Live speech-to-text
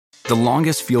The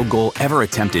longest field goal ever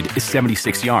attempted is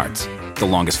 76 yards. The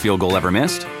longest field goal ever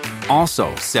missed?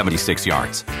 Also 76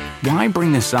 yards. Why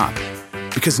bring this up?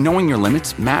 Because knowing your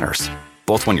limits matters,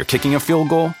 both when you're kicking a field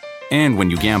goal and when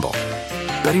you gamble.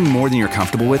 Betting more than you're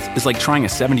comfortable with is like trying a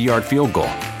 70-yard field goal.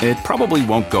 It probably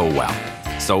won't go well.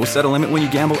 So set a limit when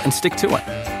you gamble and stick to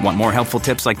it. Want more helpful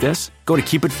tips like this? Go to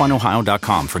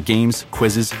keepitfunohio.com for games,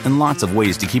 quizzes, and lots of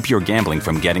ways to keep your gambling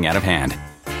from getting out of hand.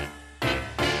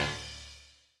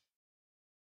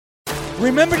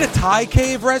 Remember the Thai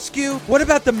cave rescue? What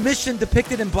about the mission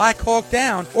depicted in Black Hawk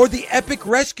Down or the epic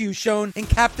rescue shown in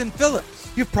Captain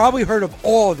Phillips? You've probably heard of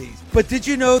all of these, but did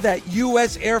you know that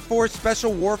U.S. Air Force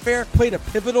Special Warfare played a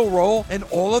pivotal role in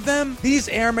all of them? These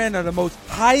airmen are the most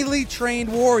highly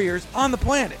trained warriors on the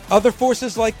planet. Other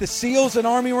forces like the SEALs and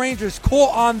Army Rangers call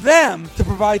on them to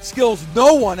provide skills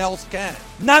no one else can.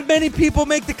 Not many people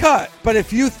make the cut, but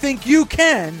if you think you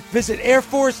can, visit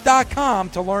airforce.com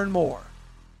to learn more.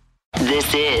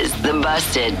 This is the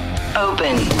Busted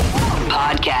Open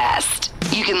Podcast.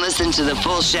 You can listen to the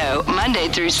full show Monday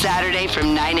through Saturday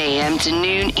from 9 a.m. to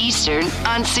noon Eastern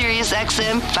on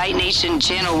SiriusXM Fight Nation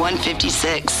Channel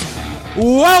 156.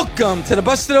 Welcome to the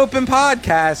Busted Open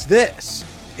Podcast. This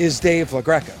is Dave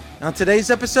LaGreca. On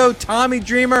today's episode, Tommy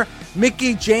Dreamer,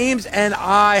 Mickie James, and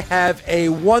I have a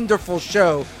wonderful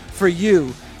show for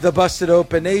you, the Busted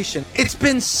Open Nation. It's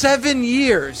been 7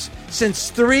 years since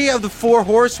 3 of the 4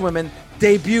 horsewomen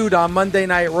debuted on Monday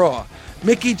Night Raw.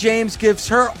 Mickie James gives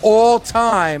her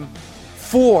all-time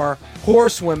 4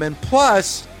 horsewomen,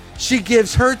 plus she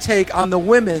gives her take on the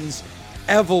women's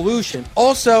evolution.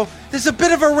 Also, there's a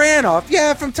bit of a rant-off.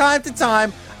 Yeah, from time to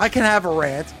time, I can have a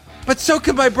rant, but so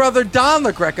can my brother Don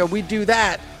LaGreca. We do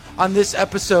that on this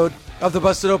episode of the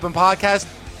Busted Open Podcast.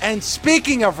 And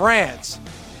speaking of rants,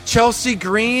 Chelsea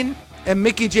Green and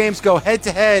Mickie James go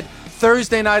head-to-head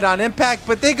Thursday night on Impact,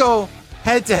 but they go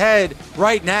head-to-head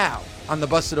right now on the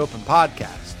Busted Open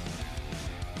Podcast.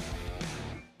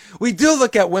 We do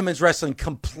look at women's wrestling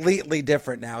completely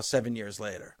different now, 7 years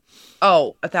later.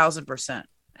 Oh, 1,000%.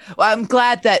 Well, I'm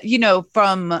glad that,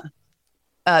 from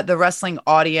the wrestling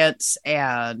audience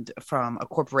and from a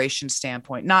corporation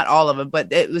standpoint, not all of them,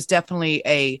 but it was definitely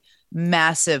a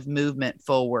massive movement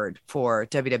forward for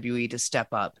WWE to step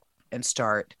up and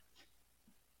start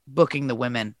booking the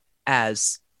women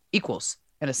as equals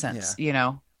in a sense,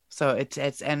 So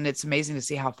it's amazing to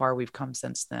see how far we've come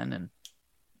since then, and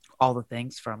all the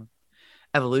things from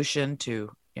evolution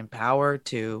to empower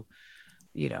to,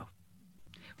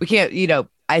 we can't,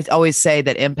 I always say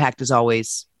that Impact has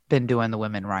always been doing the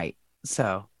women right.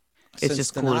 So it's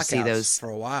just cool to see those for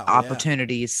a while,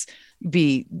 opportunities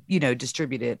be,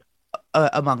 distributed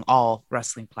among all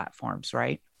wrestling platforms.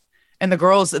 Right. And the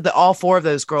girls, all 4 of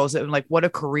those girls, like what a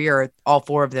career all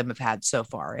 4 of them have had so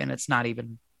far. And it's not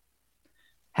even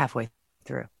halfway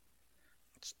through,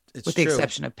 with the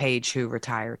exception of Paige, who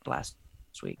retired last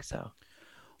week. So,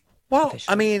 well,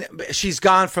 officially. I mean, she's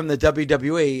gone from the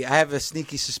WWE. I have a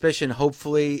sneaky suspicion.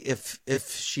 Hopefully, if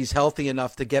she's healthy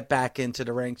enough to get back into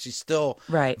the ring, she's still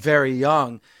very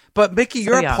young. But Mickie,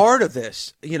 you're a part of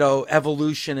this,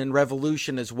 evolution and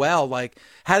revolution as well. Like,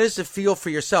 how does it feel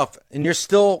for yourself? And you're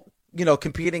still,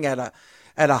 competing at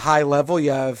a high level.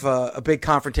 You have a big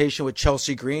confrontation with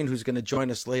Chelsea Green, who's going to join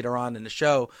us later on in the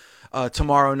show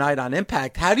tomorrow night on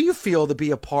Impact. How do you feel to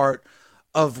be a part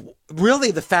of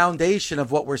really the foundation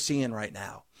of what we're seeing right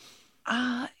now?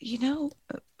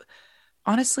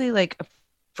 Honestly, like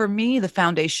for me, the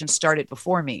foundation started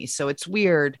before me. So it's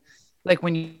weird, like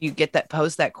when you get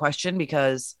posed that question,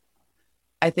 because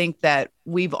I think that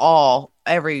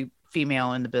every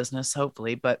female in the business,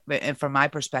 hopefully, but from my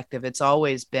perspective, it's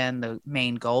always been the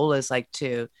main goal is like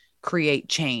to create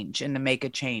change and to make a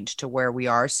change to where we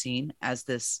are seen as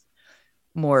this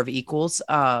more of equals.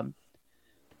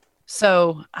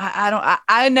 So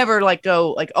I never like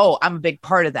go like, oh, I'm a big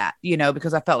part of that,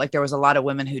 because I felt like there was a lot of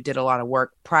women who did a lot of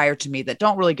work prior to me that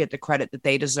don't really get the credit that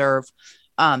they deserve.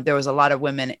 There was a lot of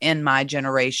women in my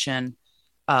generation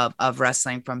of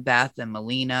wrestling, from Beth and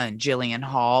Melina and Jillian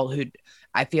Hall, who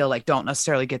I feel like don't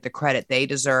necessarily get the credit they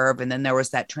deserve. And then there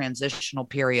was that transitional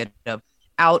period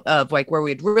out of like where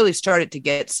we'd really started to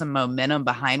get some momentum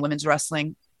behind women's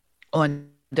wrestling on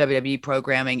WWE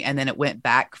programming. And then it went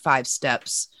back 5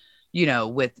 steps,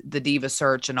 with the Diva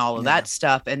search and all of that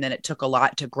stuff. And then it took a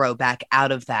lot to grow back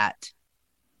out of that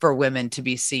for women to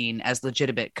be seen as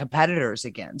legitimate competitors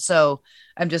again. So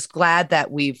I'm just glad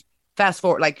that we've fast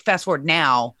forward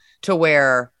now to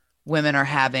where women are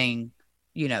having,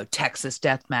 Texas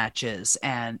death matches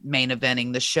and main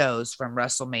eventing the shows, from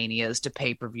WrestleManias to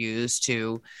pay-per-views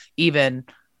to even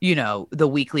the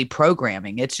weekly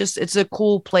programming. It's a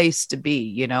cool place to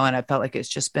be, and I felt like it's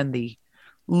just been the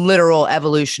literal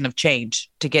evolution of change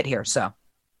to get here. So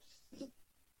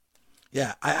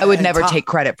yeah, I would never take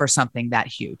credit for something that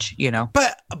huge,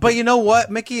 But you know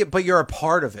what, Mickey? But you're a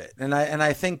part of it, and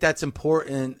I think that's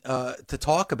important to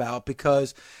talk about,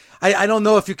 because I don't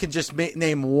know if you can just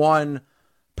name one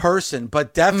person,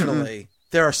 but definitely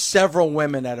there are several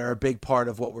women that are a big part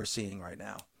of what we're seeing right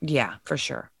now. Yeah, for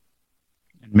sure.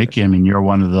 Mickey, I mean, you're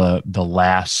one of the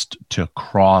last to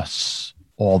cross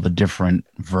all the different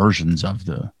versions of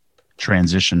the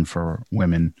transition for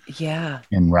women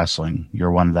in wrestling.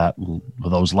 You're one of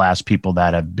those last people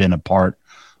that have been a part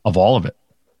of all of it.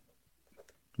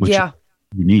 Which is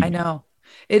unique. I know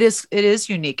it is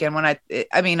unique. And when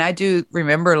I do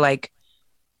remember, like,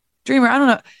 Dreamer, I don't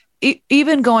know,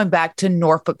 even going back to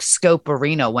Norfolk Scope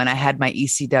Arena when I had my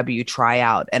ECW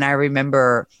tryout. And I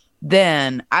remember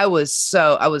then I was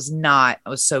so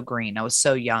green. I was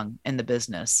so young in the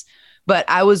business, but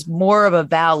I was more of a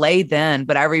valet then.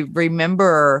 But I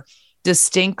remember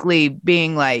distinctly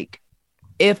being like,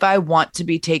 if I want to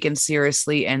be taken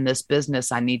seriously in this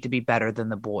business, I need to be better than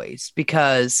the boys,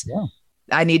 because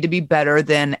I need to be better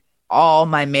than all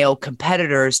my male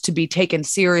competitors to be taken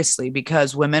seriously,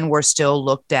 because women were still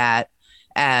looked at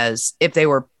as, if they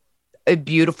were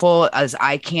beautiful, as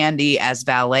eye candy, as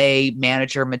valet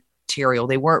manager material.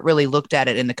 They weren't really looked at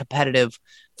it in the competitive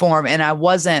form. And I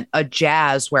wasn't a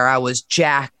Jazz where I was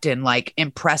jacked and like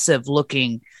impressive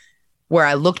looking, where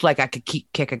I looked like I could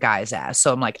kick a guy's ass.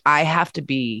 So I'm like, I have to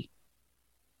be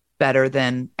better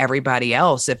than everybody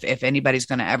else if anybody's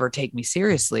going to ever take me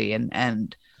seriously.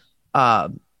 And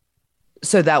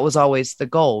so that was always the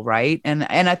goal, right? And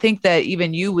I think that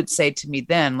even you would say to me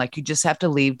then, like, you just have to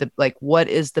leave what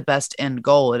is the best end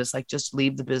goal? It is like, just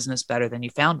leave the business better than you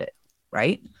found it,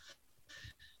 right?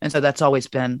 And so that's always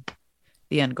been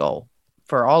the end goal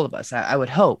for all of us. I would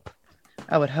hope,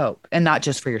 and not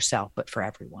just for yourself, but for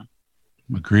everyone.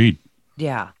 Agreed.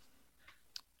 Yeah.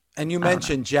 And you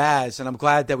mentioned Jazz, and I'm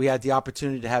glad that we had the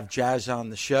opportunity to have Jazz on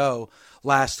the show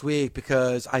last week,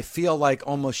 because I feel like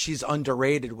almost she's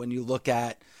underrated when you look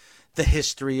at the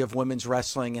history of women's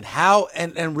wrestling and how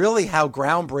and really how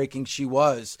groundbreaking she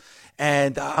was.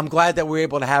 And I'm glad that we're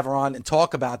able to have her on and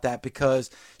talk about that, because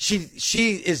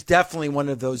she is definitely one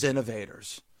of those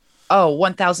innovators. Oh,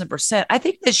 1000%. I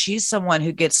think that she's someone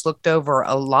who gets looked over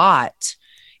a lot.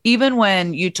 Even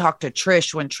when you talk to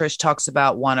Trish, when Trish talks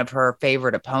about one of her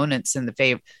favorite opponents in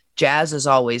Jazz is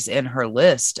always in her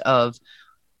list of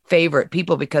favorite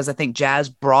people, because I think Jazz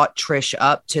brought Trish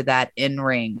up to that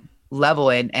in-ring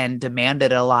level and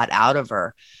demanded a lot out of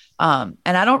her. And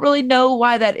I don't really know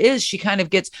why that is. She kind of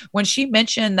gets, when she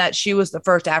mentioned that she was the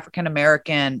first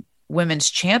African-American women's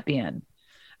champion,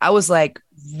 I was like,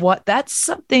 what? That's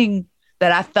something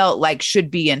that I felt like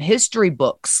should be in history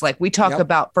books. Like, we talk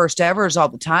about first evers all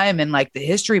the time in like the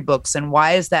history books. And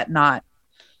why is that not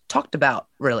talked about,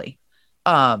 really?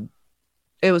 That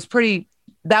was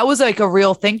like a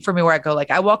real thing for me, where I go,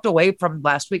 like, I walked away from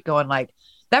last week going like,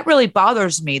 that really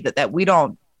bothers me that we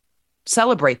don't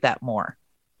celebrate that more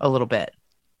a little bit.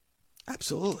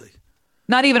 Absolutely.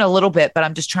 Not even a little bit, but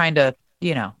I'm just trying to,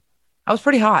 I was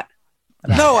pretty hot.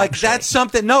 No, like actually. That's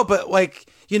something. No, but like,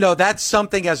 that's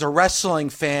something as a wrestling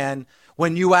fan,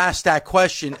 when you ask that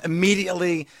question,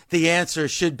 immediately the answer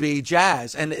should be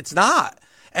Jazz, and it's not.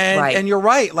 And you're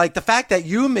right. Like, the fact that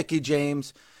you, Mickey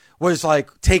James, was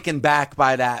like taken back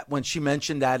by that when she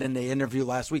mentioned that in the interview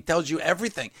last week tells you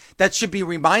everything. That should be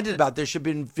reminded about. There should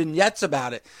be vignettes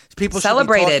about it. People should be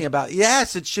talking about it.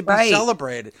 Yes, it should be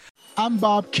celebrated. I'm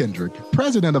Bob Kendrick,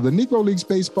 president of the Negro Leagues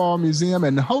Baseball Museum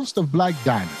and host of Black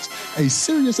Diamonds, a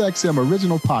SiriusXM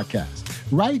original podcast.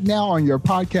 Right now on your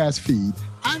podcast feed,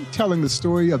 I'm telling the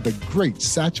story of the great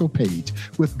Satchel Paige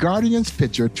with Guardians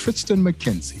pitcher Tristan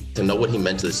McKenzie. To know what he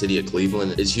meant to the city of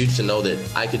Cleveland, it's huge to know that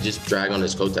I could just drag on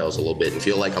his coattails a little bit and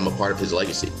feel like I'm a part of his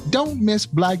legacy. Don't miss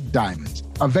Black Diamonds.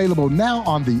 Available now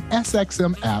on the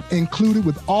SXM app, included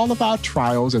with all of our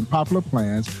trials and popular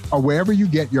plans, or wherever you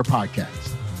get your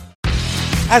podcasts.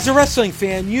 As a wrestling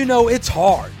fan, it's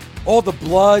hard. All the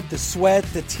blood, the sweat,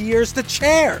 the tears, the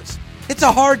chairs. It's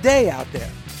a hard day out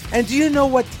there. And do you know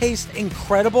what tastes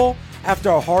incredible after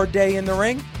a hard day in the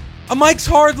ring? A Mike's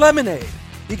Hard Lemonade.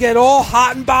 You get all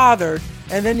hot and bothered,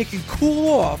 and then you can cool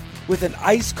off with an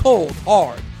ice-cold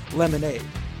hard lemonade.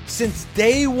 Since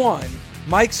day one,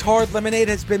 Mike's Hard Lemonade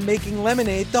has been making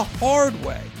lemonade the hard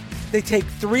way. They take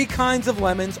 3 kinds of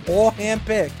lemons, all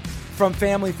hand-picked from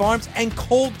family farms, and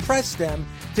cold press them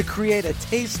to create a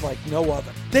taste like no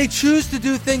other. They choose to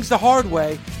do things the hard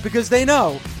way because they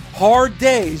know hard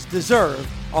days deserve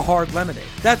a hard lemonade.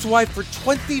 That's why for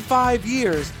 25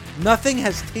 years, nothing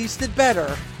has tasted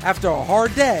better after a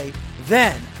hard day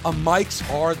than a Mike's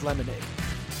Hard Lemonade.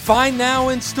 Find now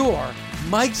in store,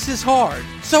 Mike's is hard,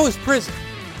 so is prison.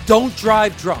 Don't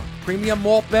drive drunk. Premium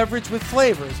malt beverage with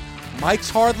flavors. Mike's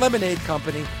Hard Lemonade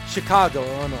Company, Chicago,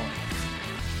 Illinois.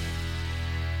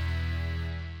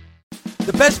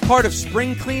 The best part of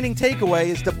spring cleaning takeaway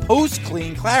is the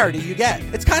post-clean clarity you get.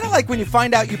 It's kind of like when you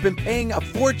find out you've been paying a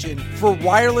fortune for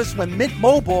wireless when Mint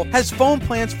Mobile has phone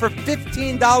plans for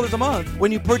 $15 a month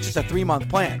when you purchase a 3-month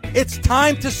plan. It's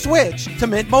time to switch to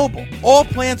Mint Mobile. All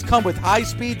plans come with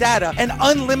high-speed data and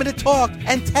unlimited talk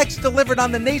and text delivered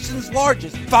on the nation's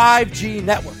largest 5G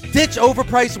network. Ditch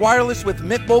overpriced wireless with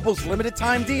Mint Mobile's limited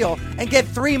time deal and get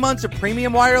 3 months of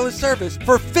premium wireless service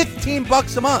for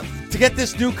 $15 a month. To get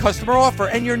this new customer offer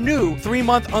and your new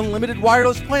 3-month unlimited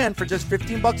wireless plan for just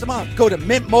 $15 a month, go to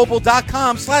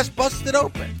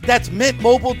mintmobile.com/bustedopen. That's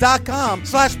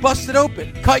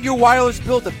mintmobile.com/bustedopen. Cut your wireless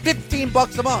bill to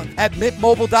 $15 a month at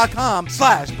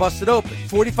mintmobile.com/bustedopen.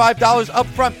 $45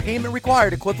 upfront payment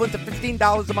required, equivalent to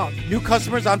 $15 a month. New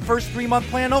customers on first 3-month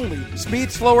plan only.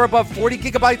 Speed slower above 40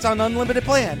 gigabytes on unlimited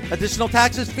plan. Additional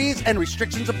taxes, fees, and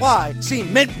restrictions apply. See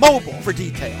Mint Mobile for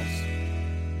details.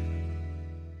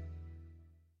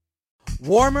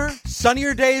 Warmer,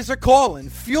 sunnier days are calling.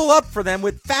 Fuel up for them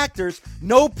with Factor's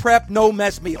no prep, no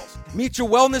mess meals. Meet your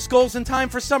wellness goals in time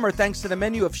for summer thanks to the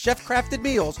menu of chef-crafted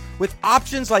meals with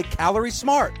options like Calorie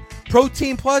Smart,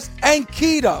 Protein Plus, and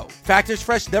Keto. Factor's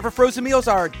fresh, never frozen meals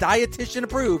are dietitian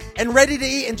approved and ready to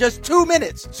eat in just 2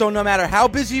 minutes. So no matter how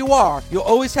busy you are, you'll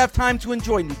always have time to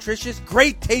enjoy nutritious,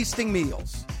 great tasting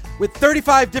meals. With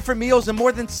 35 different meals and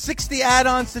more than 60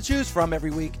 add-ons to choose from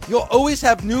every week, you'll always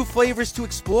have new flavors to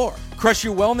explore. Crush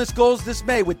your wellness goals this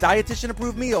May with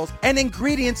dietitian-approved meals and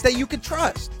ingredients that you can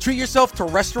trust. Treat yourself to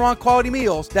restaurant-quality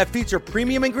meals that feature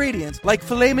premium ingredients like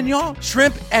filet mignon,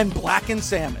 shrimp, and blackened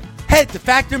salmon. Head to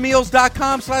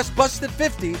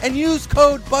factormeals.com/busted50 and use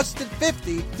code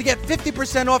busted50 to get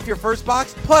 50% off your first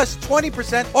box plus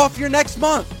 20% off your next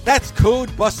month. That's code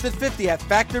busted50 at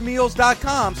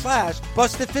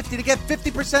factormeals.com/busted50 to get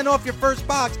 50% off your first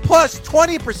box plus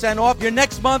 20% off your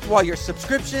next month while your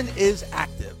subscription is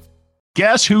active.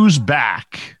 Guess who's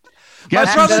back? My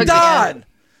brother Don.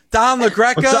 Don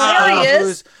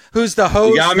LaGreca, who's the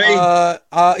host. You got me?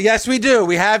 Yes, we do.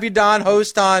 We have you, Don,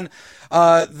 host on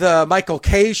the Michael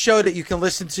Kay show that you can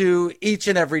listen to each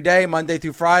and every day, Monday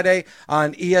through Friday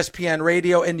on ESPN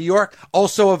Radio in New York.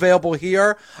 Also available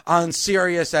here on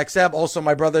Sirius XM. Also,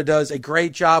 my brother does a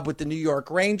great job with the New York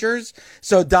Rangers.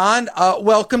 So, Don,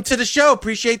 welcome to the show.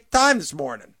 Appreciate the time this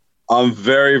morning. I'm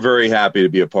very, very happy to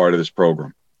be a part of this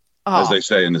program, as they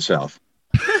say in the South.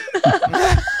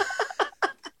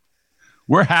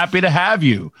 We're happy to have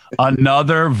you.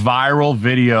 Another viral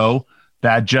video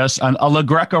that just a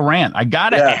LaGreca rant. I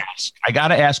gotta ask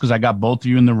because I got both of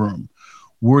you in the room.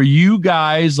 Were you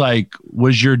guys like,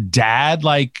 was your dad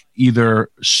like either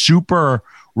super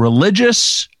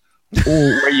religious or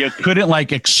where you couldn't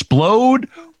like explode,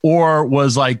 or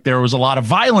was like there was a lot of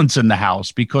violence in the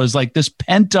house? Because like this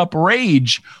pent up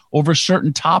rage over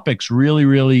certain topics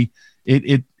really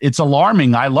it's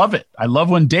alarming. I love it. I love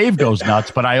when Dave goes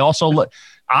nuts, but I also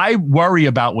I worry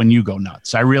about when you go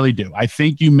nuts. I really do. I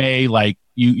think you may like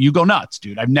you go nuts,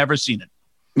 dude. I've never seen it.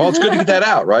 Well, it's good to get that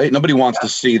out, right? Nobody wants to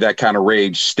see that kind of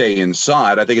rage stay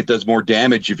inside. I think it does more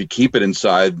damage if you keep it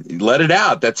inside. Let it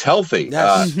out. That's healthy.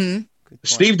 Yes.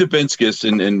 Steve Dubinskas,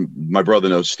 and my brother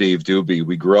knows Steve Doobie.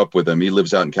 We grew up with him. He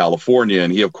lives out in California,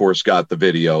 and he, of course, got the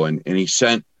video. And he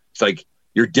sent, it's like,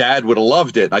 your dad would have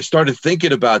loved it. And I started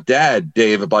thinking about Dad,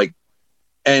 Dave, like,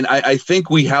 and I think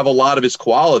we have a lot of his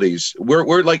qualities.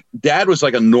 We're like, Dad was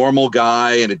like a normal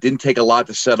guy, and it didn't take a lot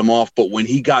to set him off. But when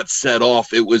he got set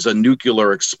off, it was a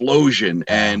nuclear explosion.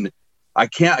 And I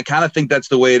kind of think that's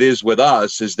the way it is with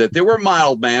us, is that they were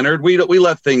mild-mannered. We don't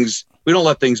let things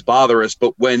bother us.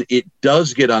 But when it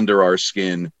does get under our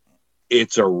skin,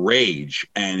 it's a rage,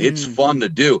 and it's fun to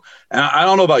do. And I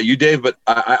don't know about you, Dave, but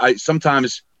I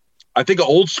sometimes I think of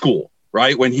old school,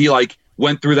 right? When he like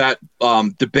went through that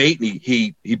debate and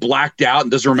he blacked out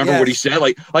and doesn't remember what he said.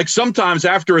 Like sometimes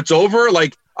after it's over,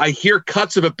 like I hear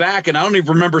cuts of it back and I don't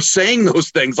even remember saying those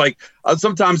things. Like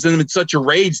sometimes I'm in such a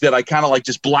rage that I kind of like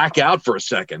just black out for a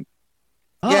second.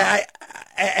 Yeah,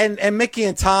 and Mickey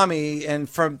and Tommy and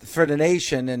for the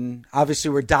nation, and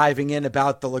obviously we're diving in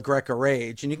about the LaGreca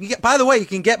Rage. And you can get, by the way, you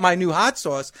can get my new hot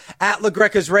sauce at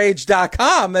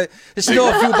LaGrecasRage.com. There's still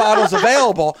a few bottles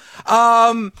available.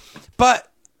 But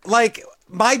like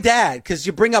my dad, because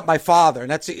you bring up my father,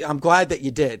 and I'm glad that you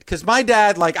did, because my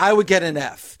dad, like I would get an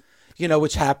F,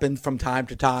 which happened from time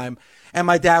to time. And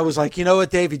my dad was like, you know what,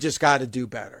 Dave, you just got to do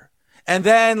better. And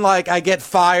then, like, I get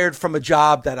fired from a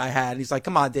job that I had. He's like,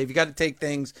 come on, Dave, you got to take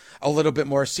things a little bit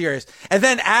more serious. And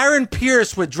then Aaron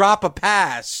Pierce would drop a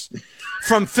pass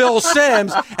from Phil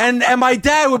Simms, and my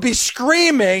dad would be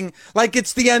screaming like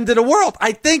it's the end of the world.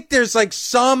 I think there's, like,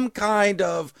 some kind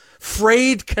of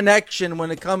frayed connection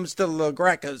when it comes to the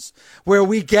Grecas, where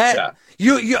we get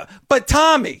you. But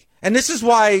Tommy, and this is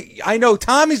why I know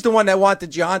Tommy's the one that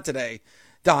wanted you on today,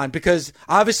 Don, because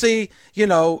obviously, you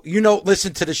don't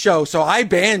listen to the show. So I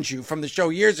banned you from the show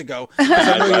years ago.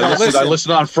 I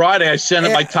listened on Friday. I sent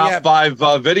in my top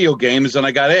 5 video games and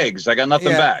I got eggs. I got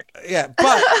nothing back. Yeah.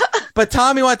 But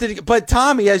Tommy but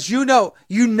Tommy, as you know,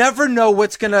 you never know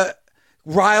what's going to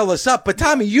rile us up. But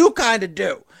Tommy, you kind of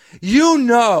do. You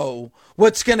know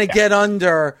what's going to get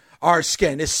under our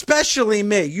skin, especially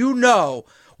me. You know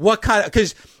what kind of,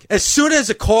 because as soon as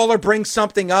a caller brings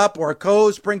something up or a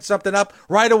co-host brings something up,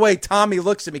 right away, Tommy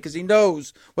looks at me because he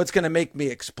knows what's going to make me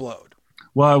explode.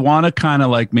 Well, I want to kind of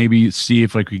like maybe see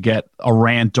if I could get a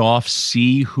rant off,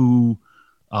 see who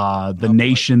the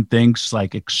nation thinks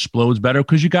like explodes better,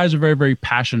 because you guys are very, very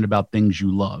passionate about things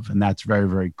you love, and that's very,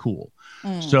 very cool.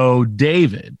 So,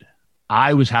 David,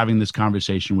 I was having this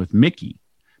conversation with Mickey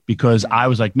because I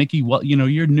was like, Mickey, well,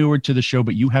 you're newer to the show,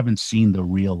 but you haven't seen the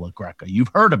real LaGreca.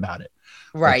 You've heard about it.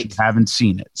 Right. You haven't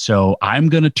seen it. So I'm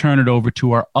going to turn it over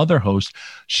to our other host.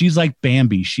 She's like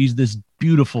Bambi. She's this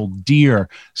beautiful deer,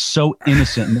 so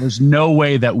innocent. And there's no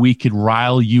way that we could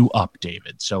rile you up,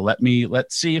 David. So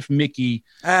let's see if Mickey.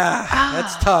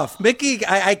 That's tough. Mickey,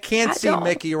 I can't see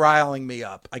Mickey riling me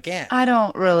up. I can't. I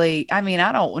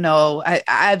don't know.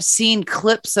 I've seen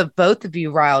clips of both of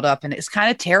you riled up, and it's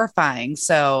kind of terrifying.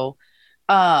 So,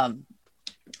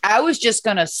 I was just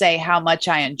going to say how much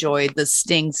I enjoyed the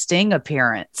Sting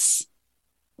appearance.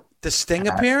 The Sting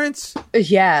appearance?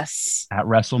 Yes. At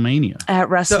WrestleMania.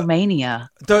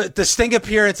 The Sting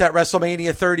appearance at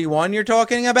WrestleMania 31 you're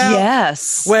talking about?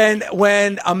 Yes.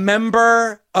 When a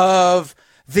member of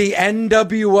the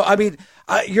NWO,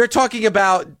 you're talking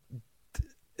about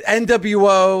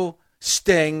NWO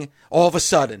Sting all of a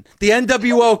sudden. The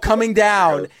NWO coming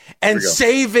down and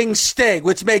saving Sting,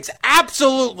 which makes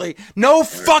absolutely no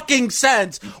fucking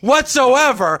sense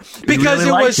whatsoever, because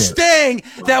it was Sting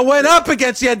that went up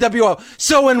against the NWO.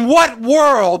 So in what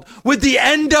world would the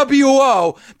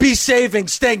NWO be saving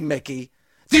Sting, Mickey?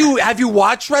 Have you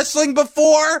watched wrestling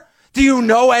before? Do you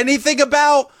know anything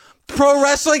about pro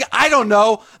wrestling? I don't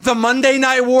know. The Monday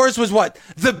Night Wars was what?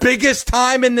 The biggest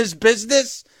time in this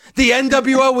business? The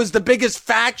NWO was the biggest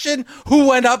faction. Who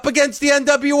went up against the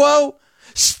NWO?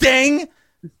 Sting.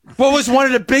 What was one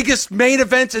of the biggest main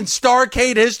events in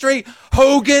Starrcade history?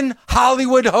 Hogan,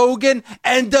 Hollywood Hogan,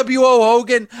 NWO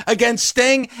Hogan against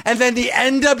Sting. And then the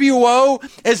NWO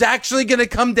is actually going to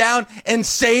come down and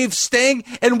save Sting.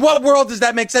 In what world does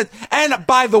that make sense? And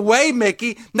by the way,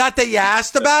 Mickey, not that you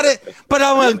asked about it, but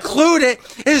I'll include it,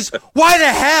 is why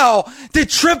the hell did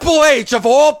Triple H, of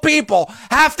all people,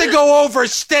 have to go over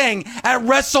Sting at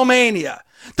WrestleMania?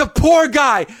 The poor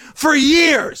guy, for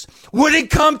years, wouldn't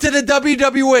come to the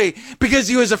WWE because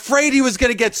he was afraid he was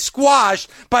going to get squashed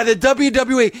by the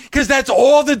WWE, because that's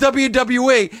all the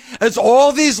WWE. As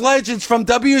all these legends from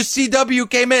WCW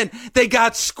came in, they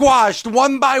got squashed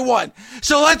one by one.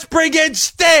 So let's bring in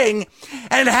Sting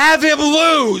and have him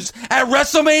lose at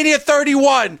WrestleMania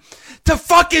 31. To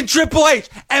fucking Triple H.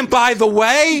 And by the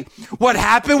way, what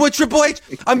happened with Triple H?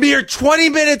 A mere 20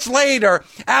 minutes later,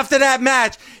 after that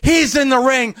match, he's in the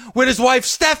ring with his wife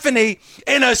Stephanie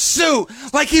in a suit,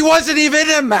 like he wasn't even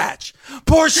in a match.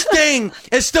 Poor Sting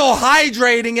is still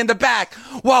hydrating in the back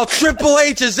while Triple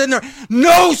H is in there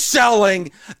no-selling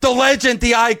the legend,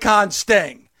 the icon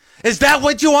Sting. Is that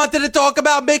what you wanted to talk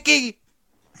about, Mickey?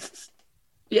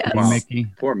 Yes. Wow. Mickey.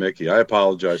 Poor Mickey. I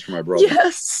apologize for my brother.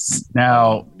 Yes.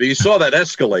 Now, but you saw that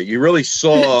escalate. You really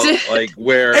saw like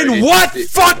where. In what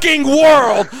fucking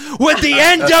world would the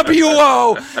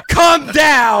NWO come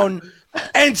down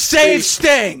and save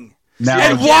Sting? Now,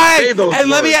 and why? And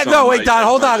let me wait, Don.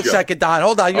 Hold on a second, Don.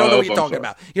 Hold on. You don't know what you're talking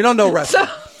about. You don't know wrestling.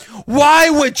 Why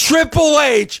would Triple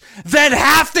H then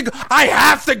have to go? I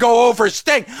have to go over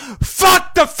Sting.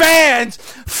 Fuck the fans.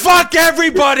 Fuck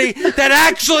everybody that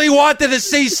actually wanted to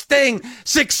see Sting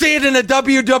succeed in the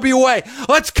WWE.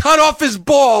 Let's cut off his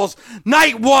balls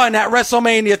night one at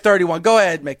WrestleMania 31. Go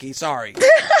ahead, Mickey. Sorry.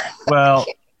 Well,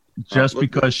 just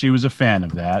because she was a fan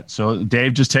of that. So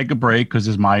Dave, just take a break because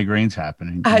his migraines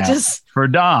happening. For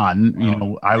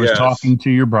Don, I was talking to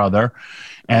your brother,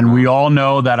 and we all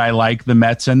know that I like the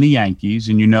Mets and the Yankees,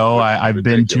 and I've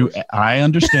been to. I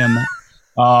understand that.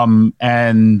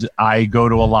 And I go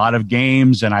to a lot of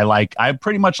games, and I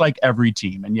pretty much like every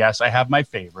team. And yes, I have my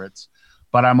favorites,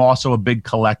 but I'm also a big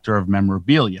collector of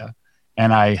memorabilia.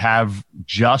 And I have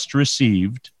just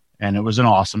received, and it was an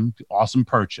awesome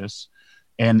purchase,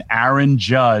 an Aaron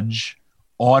Judge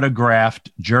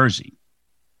autographed jersey.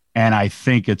 And I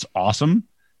think it's awesome.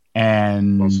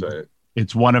 And I'll say it.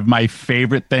 It's one of my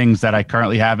favorite things that I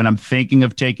currently have, and I'm thinking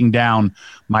of taking down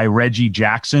my Reggie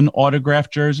Jackson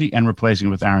autographed jersey and replacing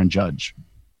it with Aaron Judge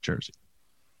jersey.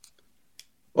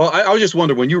 Well, I was just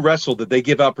wondering, when you wrestled, did they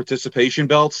give out participation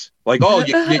belts? Like, oh,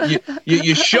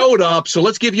 you showed up, so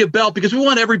let's give you a belt because we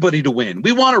want everybody to win.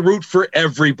 We want to root for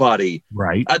everybody.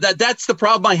 Right. That's the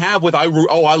problem I have with I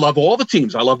love all the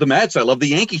teams. I love the Mets. I love the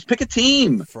Yankees. Pick a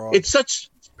team. Fraud.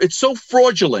 It's so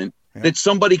fraudulent. Yeah. That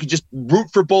somebody could just root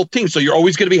for both teams. So you're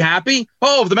always going to be happy?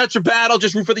 Oh, if the Mets are bad, I'll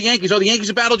just root for the Yankees. Oh, the Yankees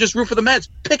are bad, I'll just root for the Mets.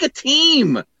 Pick a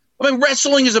team. I mean,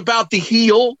 wrestling is about the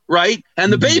heel, right?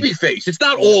 And the baby face. It's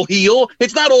not all heel.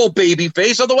 It's not all baby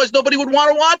face. Otherwise, nobody would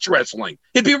want to watch wrestling.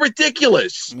 It'd be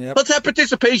ridiculous. Yep. Let's have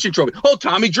participation trophy. Oh,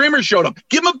 Tommy Dreamer showed up.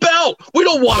 Give him a belt. We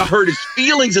don't want to hurt his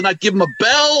feelings and not give him a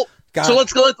belt.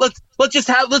 Let's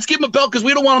give him a belt because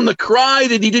we don't want him to cry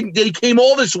that he came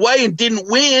all this way and didn't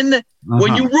win.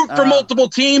 When you root for multiple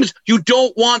teams, you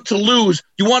don't want to lose.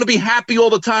 You want to be happy all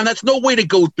the time. That's no way to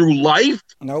go through life.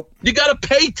 Nope. You got to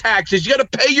pay taxes. You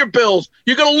got to pay your bills.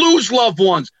 You're going to lose loved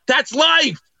ones. That's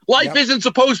life. Life isn't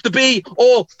supposed to be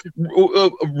all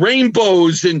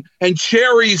rainbows and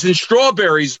cherries and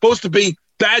strawberries. It's supposed to be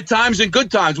bad times and good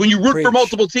times. When you root for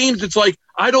multiple teams, it's like,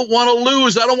 I don't want to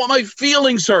lose. I don't want my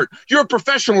feelings hurt. You're a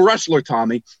professional wrestler,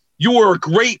 Tommy. You are a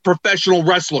great professional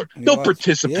wrestler. No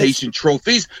participation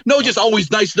trophies. No, just always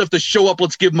nice enough to show up.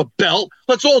 Let's give him a belt.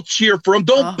 Let's all cheer for him.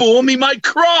 Don't boo him. He might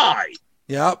cry.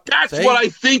 Yep. That's what I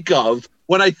think of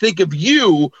when I think of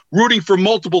you rooting for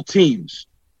multiple teams.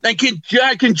 And can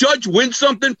Judge win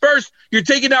something first? You're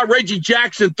taking out Reggie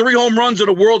Jackson, 3 home runs in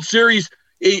a World Series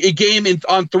a game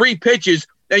on 3 pitches,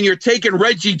 and you're taking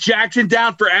Reggie Jackson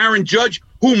down for Aaron Judge,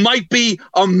 who might be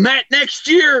a Met next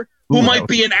year, who might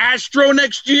be an Astro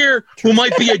next year, who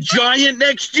might be a Giant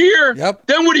next year. Yep.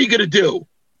 Then what are you going to do?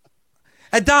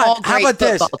 And Don, how about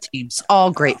this? Teams,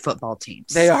 all great football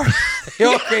teams. They are. They're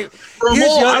all great.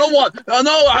 I don't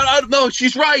want. No.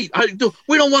 She's right.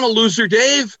 We don't want to lose her,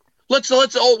 Dave. Let's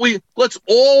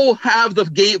all have the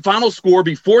game final score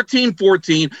be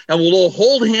 14-14, and we'll all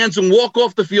hold hands and walk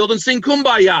off the field and sing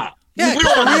Kumbaya. Yeah, we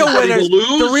don't want winners, to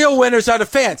lose. The real winners are the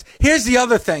fans. Here's the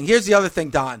other thing,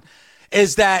 Don,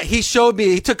 is that he showed me,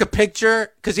 he took a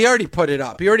picture, because he already put it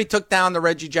up. He already took down the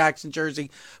Reggie Jackson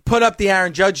jersey, put up the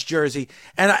Aaron Judge jersey,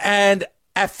 and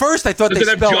at first I thought Does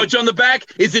it have Judge on the back?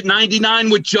 Is it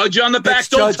 99 with Judge on the back?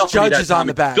 Judge is on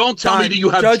the back. Don't tell me that you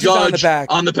have Judge on the back.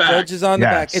 Judge is on the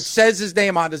back. It says his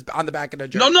name on the back of the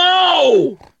jersey.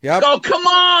 No! Yep. Oh, come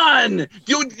on!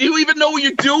 Do you even know what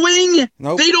you're doing?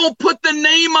 Nope. They don't put the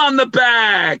name on the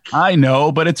back. I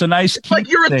know, but it's a nice like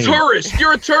you're a tourist.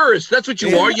 You're a tourist. That's what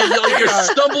you are. You're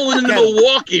stumbling into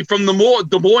Milwaukee from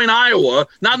Des Moines, Iowa,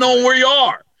 not knowing where you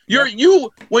are.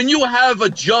 When you have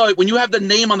the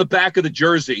name on the back of the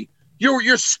jersey,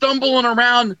 you're stumbling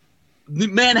around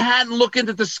Manhattan looking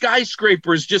at the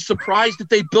skyscrapers, just surprised that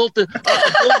they built a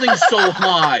building so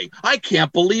high. I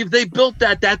can't believe they built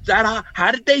that.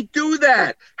 How did they do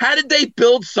that? How did they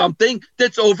build something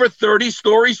that's over 30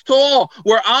 stories tall?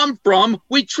 Where I'm from,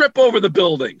 we trip over the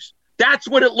buildings. That's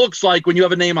what it looks like when you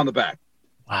have a name on the back.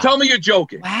 Wow. Tell me you're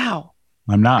joking. Wow.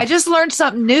 I'm not. I just learned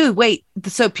something new. Wait,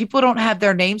 so people don't have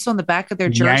their names on the back of their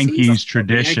jerseys? Yankees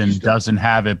tradition doesn't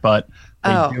have it, but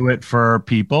they do it for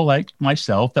people like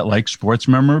myself that like sports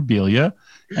memorabilia,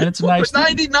 and it's nice.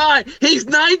 99. He's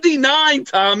 99,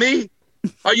 Tommy.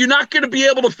 Are you not going to be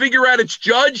able to figure out it's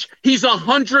Judge? He's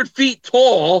 100 feet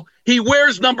tall. He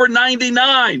wears number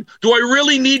 99. Do I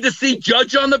really need to see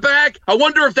Judge on the back? I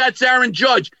wonder if that's Aaron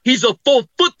Judge. He's a full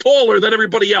foot taller than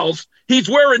everybody else. He's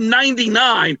wearing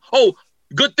 99. Oh,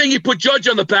 good thing he put Judge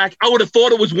on the back. I would have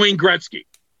thought it was Wayne Gretzky.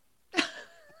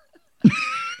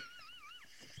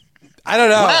 I don't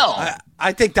know. Well,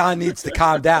 I think Don needs to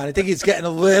calm down. I think he's getting a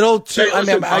little too.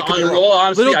 Honestly,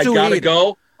 I gotta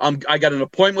go. I got an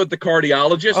appointment with the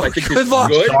cardiologist. I think this is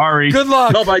good. Sorry. Good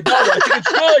luck. No, but I think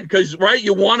it's good because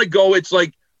you want to go. It's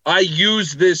like I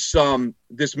use this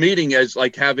meeting as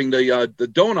like having the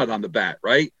donut on the bat,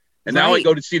 right? And now I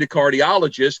go to see the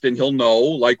cardiologist, and he'll know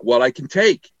like what I can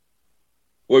take.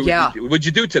 What'd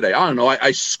you do today? I don't know.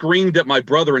 I screamed at my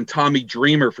brother and Tommy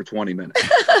Dreamer for 20 minutes.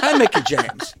 And Mickey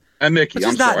James. And Mickey,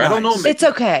 I'm sorry. Nice. I don't know Mickey. It's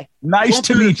okay. Nice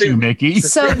to meet you, Mickey.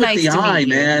 So nice to meet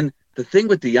you. Man. The thing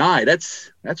with the eye,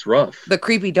 that's rough. The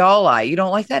creepy doll eye. You don't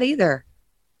like that either.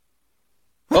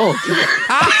 Oh,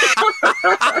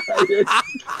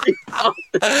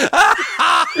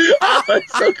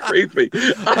 that's so creepy.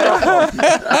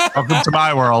 Welcome to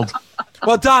my world.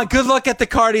 Well, Don, good luck at the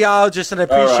cardiologist, and I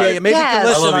appreciate you. Maybe you can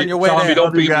listen on your way Tommy, there.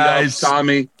 don't beat me up,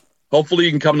 Tommy. Hopefully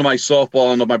you can come to my softball. I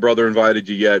don't know if my brother invited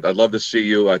you yet. I'd love to see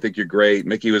you. I think you're great.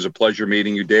 Mickey, it was a pleasure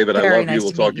meeting you. David, I love you.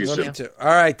 We'll talk to you soon. All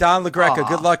right, Don LaGreca,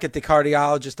 good luck at the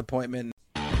cardiologist appointment.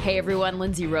 Hey everyone,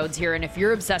 Lindsay Rhodes here, and if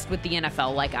you're obsessed with the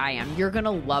NFL like I am, you're going to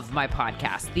love my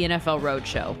podcast, The NFL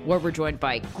Roadshow, where we're joined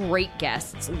by great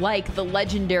guests like the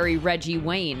legendary Reggie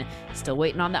Wayne. Still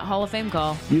waiting on that Hall of Fame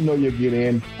call. You know you'll get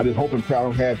in. I just hope and pray I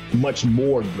don't have much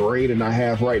more grade than I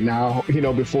have right now,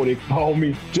 before they call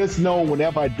me. Just know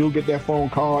whenever I do get that phone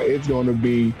call, it's going to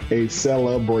be a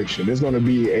celebration. It's going to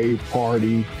be a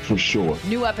party for sure.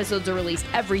 New episodes are released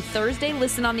every Thursday.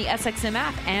 Listen on the SXM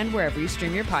app and wherever you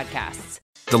stream your podcasts.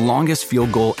 The longest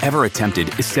field goal ever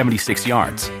attempted is 76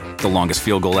 yards. The longest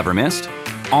field goal ever missed?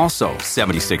 Also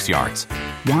 76 yards.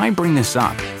 Why bring this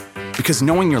up? Because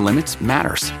knowing your limits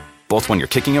matters, both when you're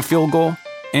kicking a field goal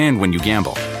and when you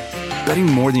gamble. Betting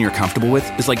more than you're comfortable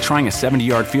with is like trying a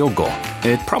 70-yard field goal.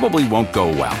 It probably won't go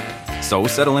well. So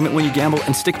set a limit when you gamble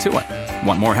and stick to it.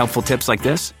 Want more helpful tips like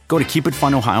this? Go to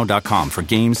keepitfunohio.com for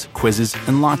games, quizzes,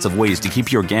 and lots of ways to keep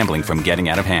your gambling from getting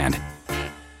out of hand.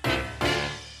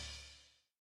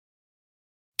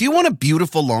 Do you want a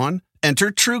beautiful lawn? Enter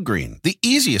TruGreen, the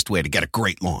easiest way to get a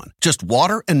great lawn. Just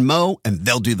water and mow, and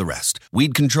they'll do the rest.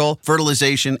 Weed control,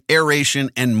 fertilization,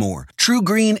 aeration, and more.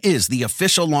 TruGreen is the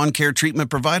official lawn care treatment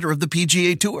provider of the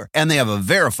PGA Tour, and they have a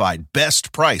verified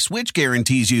best price, which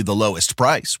guarantees you the lowest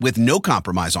price with no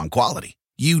compromise on quality.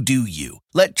 You do you.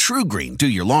 Let TruGreen do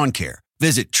your lawn care.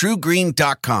 Visit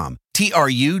TruGreen.com,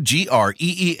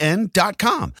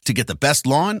 TruGreen.com, to get the best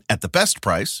lawn at the best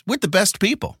price with the best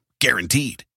people.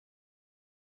 Guaranteed.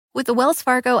 With the Wells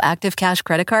Fargo Active Cash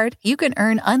Credit Card, you can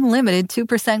earn unlimited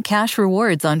 2% cash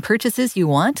rewards on purchases you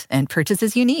want and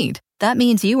purchases you need. That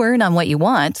means you earn on what you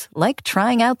want, like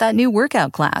trying out that new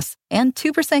workout class, and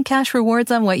 2% cash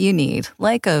rewards on what you need,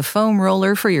 like a foam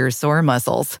roller for your sore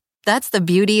muscles. That's the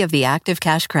beauty of the Active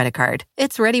Cash Credit Card.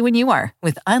 It's ready when you are,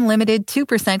 with unlimited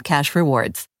 2% cash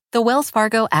rewards. The Wells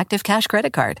Fargo Active Cash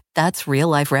Credit Card. That's real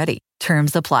life ready.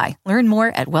 Terms apply. Learn more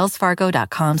at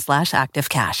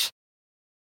wellsfargo.com/activecash.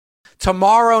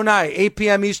 Tomorrow night, 8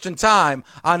 p.m. Eastern Time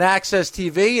on Access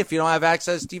TV. If you don't have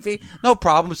Access TV, no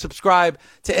problem. Subscribe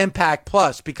to Impact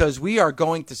Plus, because we are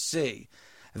going to see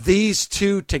these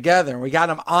two together. We got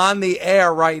them on the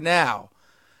air right now.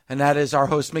 And that is our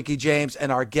host, Mickey James,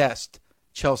 and our guest,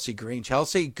 Chelsea Green.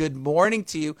 Chelsea, good morning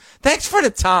to you. Thanks for the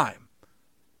time.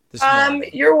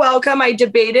 You're welcome. I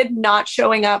debated not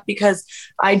showing up because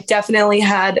I definitely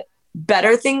had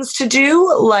better things to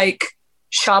do, like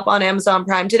shop on Amazon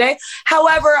Prime today.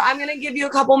 However, I'm going to give you a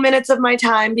couple minutes of my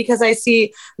time because I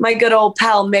see my good old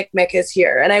pal Mick is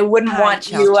here, and I wouldn't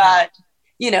want you,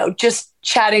 just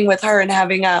chatting with her and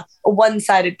having a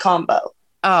one-sided combo.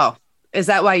 Oh, is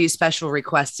that why you special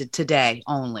requested today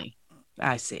only?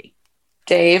 I see.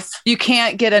 Dave, you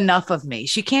can't get enough of me.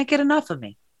 She can't get enough of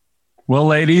me. Well,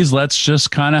 ladies, let's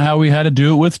just kind of how we had to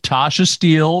do it with Tasha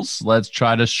Steeles. Let's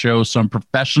try to show some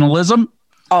professionalism.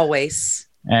 Always.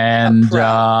 And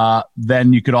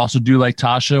then you could also do like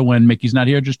Tasha when Mickey's not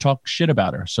here, just talk shit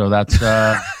about her. So that's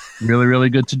really, really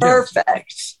good to do.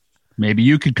 Perfect. Maybe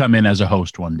you could come in as a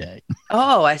host one day.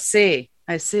 Oh, I see.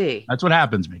 That's what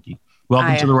happens, Mickey.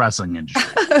 Welcome to the wrestling industry.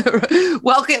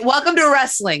 Welcome to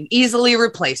wrestling. Easily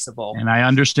replaceable. And I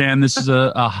understand this is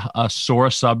a sore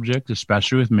subject,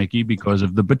 especially with Mickey, because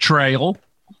of the betrayal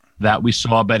that we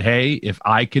saw. But hey, if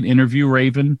I could interview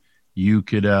Raven, you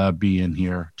could be in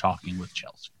here talking with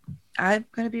Chelsea. I'm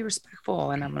going to be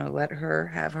respectful, and I'm going to let her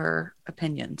have her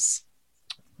opinions.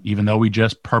 Even though we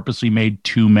just purposely made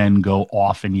two men go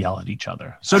off and yell at each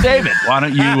other. So, David, why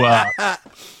don't you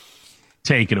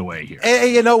take it away here?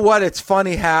 And you know what? It's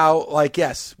funny how,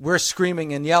 yes, we're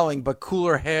screaming and yelling, but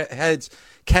cooler heads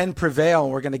can prevail,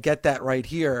 and we're going to get that right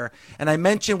here. And I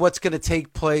mentioned what's going to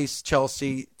take place,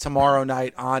 Chelsea, tomorrow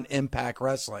night on Impact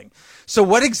Wrestling. So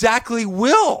what exactly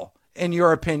will, in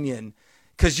your opinion,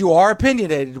 because you are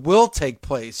opinionated, will take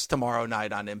place tomorrow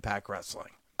night on Impact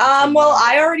Wrestling? Well,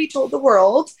 I already told the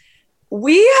world,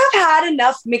 we have had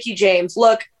enough Mickey James.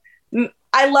 Look,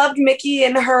 I loved Mickey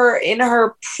in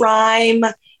her prime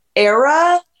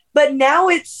era, but now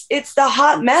it's the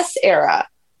hot mess era.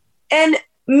 And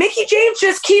Mickey James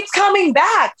just keeps coming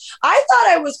back. I thought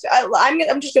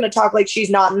I'm just going to talk like she's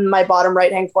not in my bottom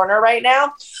right-hand corner right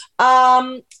now.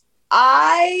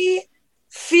 I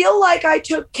feel like I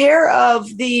took care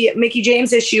of the Mickey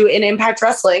James issue in Impact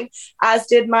Wrestling, as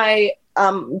did my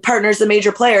partners, the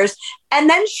major players. And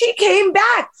then she came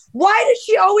back. Why does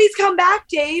she always come back,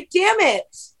 Dave? Damn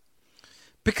it.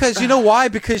 Because you know why?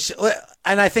 Because,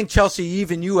 and I think Chelsea,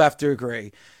 even you have to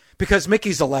agree, because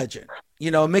Mickey's a legend.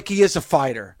 You know, Mickey is a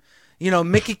fighter. You know,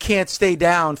 Mickey can't stay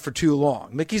down for too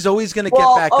long. Mickey's always going to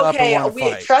get back up and want to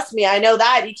fight. Trust me, I know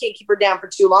that. You can't keep her down for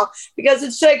too long because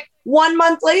it's like 1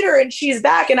 month later and she's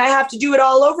back and I have to do it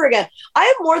all over again. I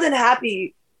am more than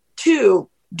happy to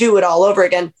do it all over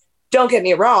again. Don't get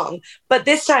me wrong, but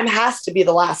this time has to be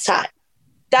the last time.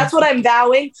 That's what I'm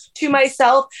vowing to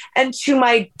myself and to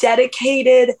my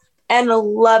dedicated and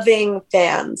loving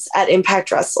fans at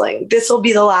Impact Wrestling. This will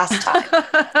be the last time.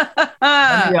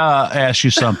 Let me ask you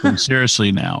something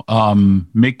seriously now.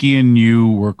 Mickey and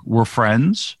you were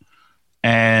friends,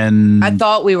 and I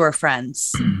thought we were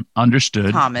friends.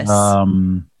 Understood, Thomas.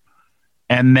 And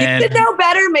then you should know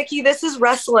better, Mickey. This is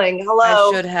wrestling.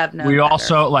 Hello. I should have known. We better.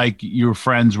 also you were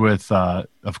friends with,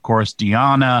 of course,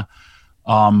 Deanna.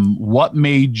 What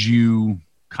made you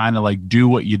kind of like do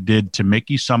what you did to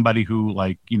Mickey? Somebody who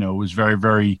was very,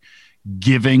 very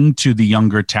giving to the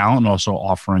younger talent, also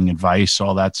offering advice,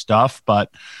 all that stuff.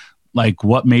 But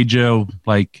what made you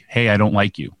hey, I don't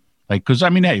like you? Because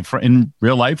hey, in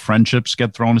real life, friendships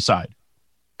get thrown aside.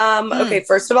 Okay,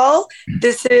 first of all,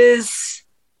 this is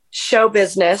show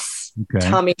business, okay.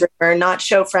 Tommy Dreamer, not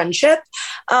show friendship.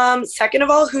 Second of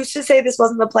all, who's to say this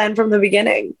wasn't the plan from the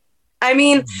beginning? I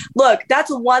mean, look, that's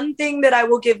one thing that I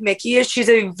will give Mickey is she's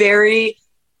a very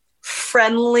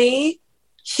friendly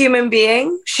human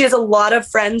being. She has a lot of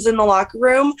friends in the locker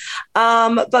room,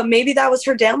 but maybe that was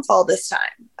her downfall this time.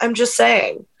 I'm just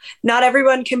saying, not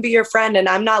everyone can be your friend, and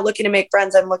I'm not looking to make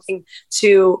friends. I'm looking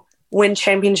to win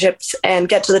championships and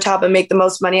get to the top and make the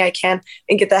most money I can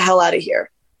and get the hell out of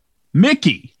here.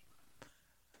 Mickey,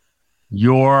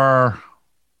 your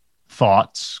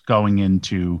thoughts going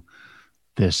into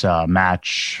this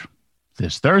match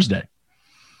this Thursday?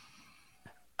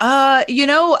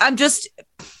 I'm just,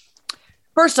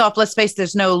 first off, let's face it,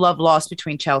 there's no love lost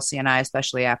between Chelsea and I,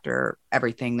 especially after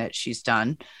everything that she's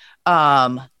done.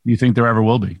 You think there ever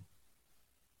will be?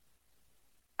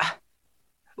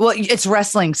 Well, it's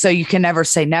wrestling, so you can never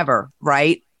say never,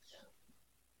 right?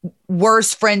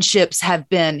 Worse friendships have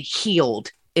been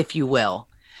healed, if you will.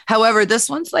 However, this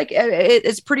one's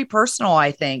it's pretty personal,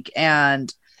 I think.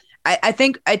 And I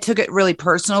think I took it really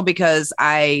personal because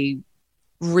I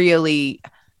think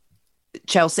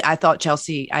Chelsea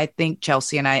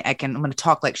and I'm going to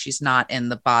talk like she's not in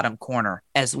the bottom corner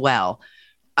as well.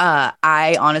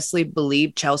 I honestly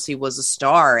believe Chelsea was a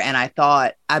star, and I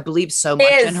believe so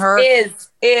much in her.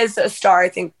 Is a star, I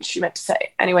think she meant to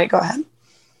say. Anyway, go ahead.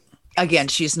 Again,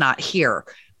 she's not here.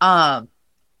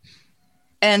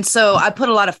 And so I put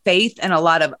a lot of faith and a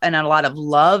lot of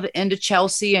love into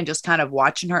Chelsea, and just kind of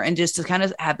watching her and just to kind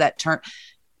of have that turn.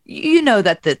 You know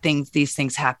that these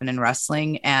things happen in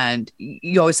wrestling, and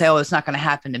you always say, oh, it's not going to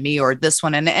happen to me or this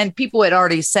one. And people had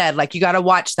already said, you got to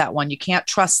watch that one. You can't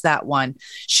trust that one.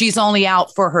 She's only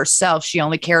out for herself. She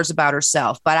only cares about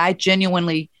herself. But I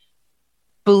genuinely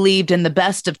believed in the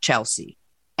best of Chelsea,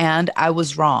 and I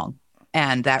was wrong.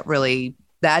 And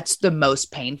that's the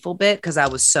most painful bit, because I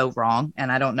was so wrong, and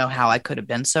I don't know how I could have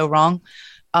been so wrong.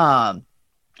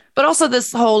 But also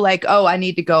this whole oh, I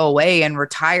need to go away and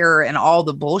retire and all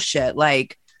the bullshit,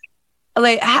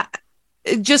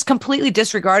 just completely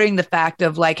disregarding the fact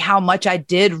of how much I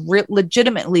did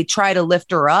legitimately try to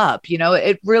lift her up.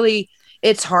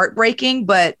 It's heartbreaking,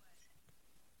 but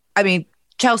I mean,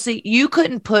 Chelsea, you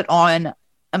couldn't put on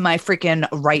my freaking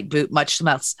right boot, much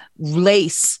less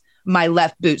lace my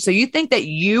left boot. So you think that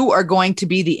you are going to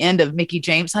be the end of Mickie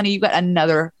James, honey? You got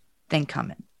another thing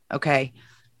coming. Okay.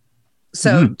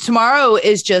 So tomorrow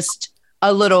is just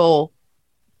a little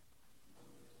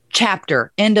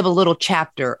chapter, end of a little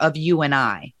chapter of you and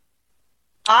I.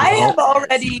 I have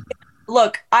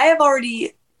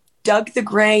already dug the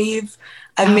grave.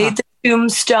 I've made the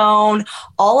tombstone.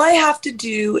 All I have to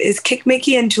do is kick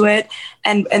Mickey into it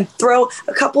and throw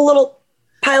a couple little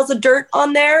piles of dirt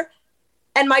on there,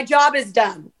 and my job is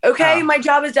done. Okay, my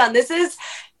job is done. This is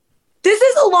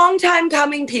a long time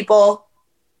coming, people.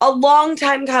 A long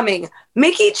time coming.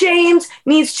 Mickie James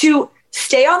needs to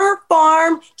stay on her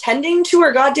farm, tending to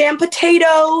her goddamn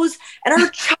potatoes and her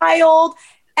child,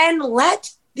 and let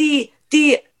the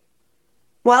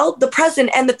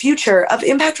present and the future of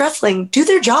Impact Wrestling do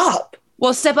their job.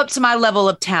 Well, step up to my level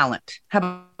of talent.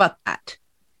 How about that?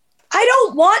 I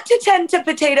don't want to tend to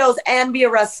potatoes and be a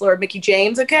wrestler, Mickie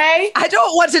James, okay? I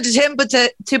don't want to tend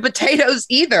to potatoes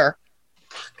either.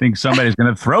 I think somebody's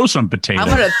going to throw some potatoes.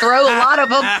 I'm going to throw a lot of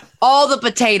them, all the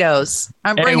potatoes.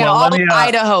 I'm bringing all of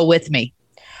Idaho with me.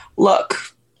 Look,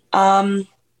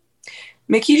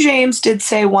 Mickie James did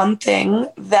say one thing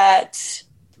that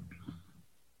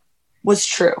was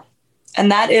true,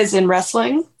 and that is in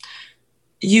wrestling,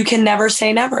 you can never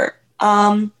say never.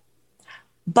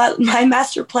 But my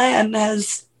master plan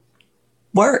has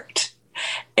worked,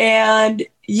 and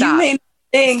you may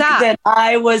think that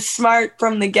I was smart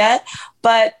from the get,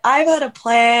 but I've had a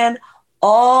plan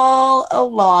all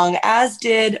along, as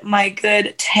did my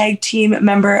good tag team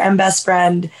member and best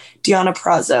friend, Deonna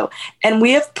Purrazzo. And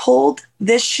we have pulled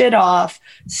this shit off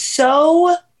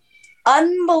so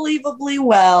unbelievably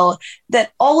well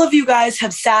that all of you guys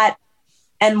have sat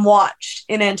and watched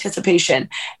in anticipation.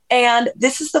 And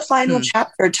this is the final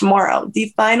chapter tomorrow.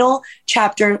 The final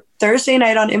chapter, Thursday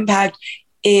night on Impact,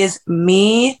 is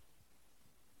me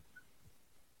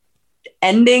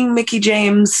ending Mickie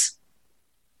James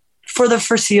for the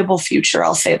foreseeable future.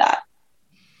 I'll say that.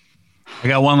 I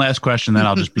got one last question, then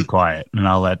I'll just be quiet and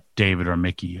I'll let David or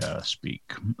Mickie speak.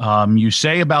 You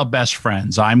say about best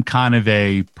friends. I'm kind of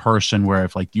a person where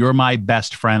if like you're my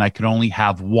best friend, I could only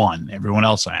have one. Everyone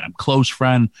else, I'm close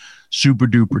friend, super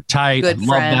duper tight. Good I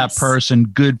love that person,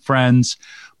 good friends.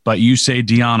 But you say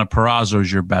Deonna Purrazzo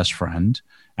is your best friend.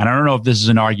 And I don't know if this is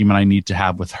an argument I need to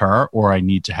have with her or I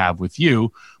need to have with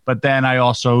you. But then I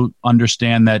also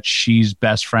understand that she's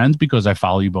best friends because I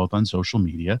follow you both on social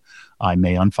media. I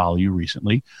may unfollow you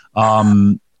recently.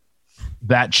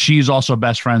 That she's also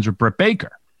best friends with Britt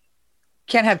Baker.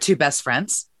 Can't have two best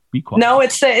friends. Be quiet. No,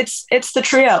 it's the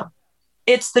trio.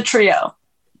 It's the trio.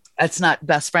 That's not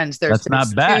best friends. There's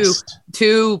not best.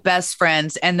 Two best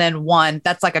friends and then one.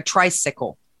 That's like a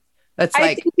tricycle. That's I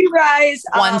like think you guys.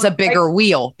 One's a bigger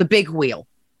wheel, the big wheel.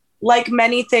 Like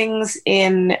many things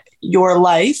in your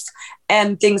life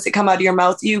and things that come out of your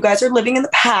mouth, you guys are living in the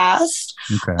past.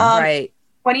 Okay. Right.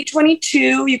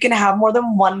 2022, you can have more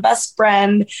than one best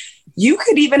friend. You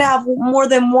could even have more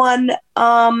than one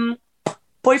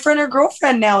boyfriend or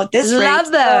girlfriend now at this rate.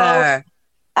 Lover. So,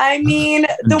 I mean,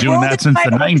 the doing world that is since my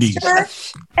the 90s.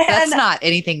 oyster, That's and not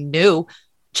anything new.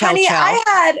 honey, I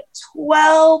had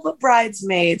 12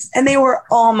 bridesmaids and they were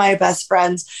all my best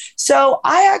friends. So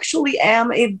I actually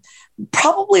am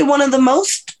probably one of the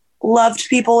most loved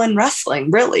people in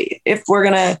wrestling, really, if we're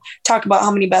going to talk about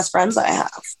how many best friends I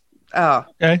have. Oh,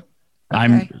 okay.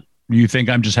 You think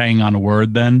I'm just hanging on a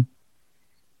word then?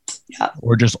 Yeah.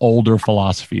 Or just older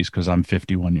philosophies because I'm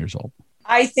 51 years old?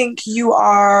 I think you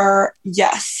are,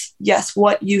 yes,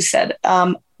 what you said.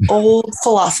 Old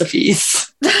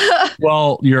philosophies.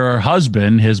 Well, your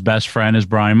husband, his best friend is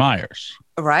Brian Myers.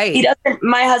 Right.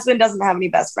 My husband doesn't have any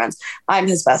best friends. I'm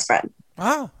his best friend.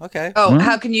 Oh, okay. Oh,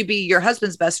 how can you be your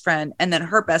husband's best friend and then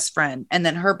her best friend and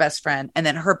then her best friend and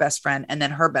then her best friend and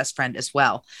then her best friend as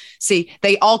well? See,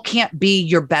 they all can't be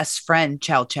your best friend,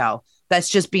 Chow Chow. That's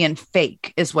just being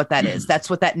fake is what that is. That's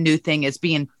what that new thing is,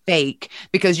 being fake,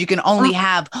 because you can only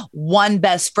have one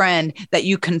best friend that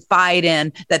you confide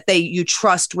in, that you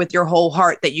trust with your whole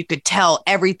heart, that you could tell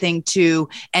everything to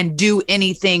and do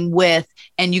anything with.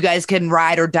 And you guys can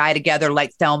ride or die together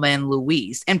like Thelma and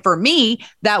Louise. And for me,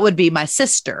 that would be my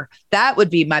sister. That would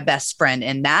be my best friend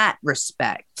in that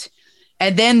respect.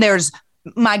 And then there's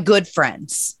my good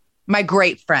friends, my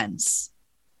great friends.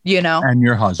 You know, and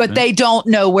your husband, but they don't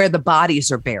know where the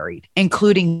bodies are buried,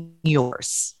 including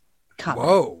yours.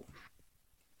 Whoa.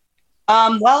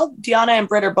 Well, Deonna and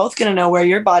Britt are both going to know where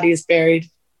your body is buried.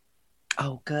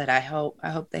 Oh, good. I hope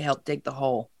they help dig the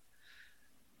hole.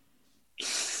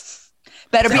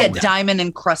 Better be a diamond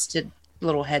encrusted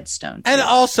little headstone. And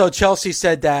also, Chelsea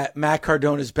said that Matt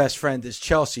Cardona's best friend is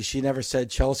Chelsea. She never said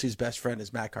Chelsea's best friend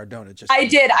is Matt Cardona. I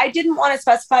did. I didn't want to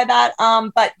specify that.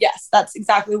 But yes, that's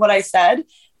exactly what I said,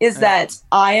 is that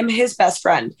I am his best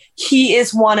friend. He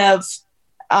is one of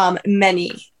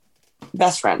many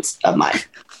best friends of mine.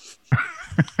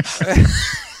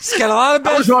 He's got a lot of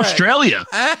best friends. That was Australia.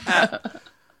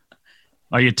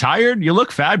 Are you tired? You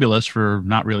look fabulous for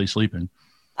not really sleeping.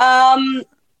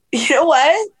 You know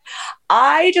what?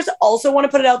 I just also want to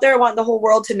put it out there. I want the whole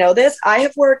world to know this. I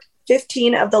have worked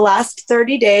 15 of the last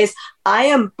 30 days. I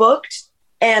am booked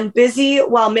and busy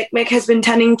while Mick has been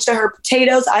tending to her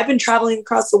potatoes. I've been traveling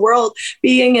across the world,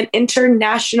 being an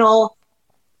international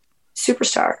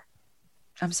superstar.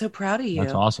 I'm so proud of you.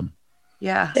 That's awesome.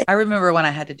 Yeah. I remember when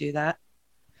I had to do that.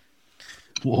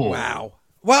 Whoa. Wow.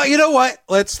 Well, you know what?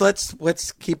 Let's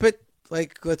keep it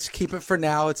let's keep it for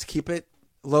now. Let's keep it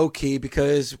low key,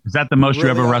 because is that the most you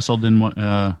ever wrestled in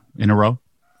a row?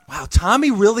 Wow, Tommy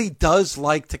really does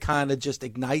like to kind of just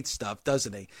ignite stuff,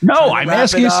 doesn't he? No, I'm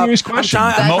asking a serious question.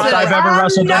 The most I've ever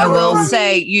wrestled in a row. I will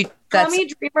say Tommy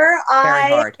Dreamer,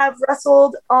 I have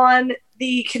wrestled on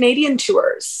the Canadian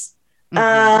tours.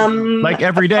 Like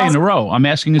every day in a row. I'm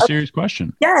asking a serious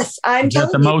question. Yes, I'm Is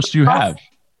that the most you have?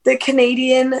 The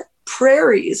Canadian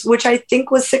Prairies, which I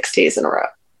think was 6 days in a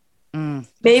row.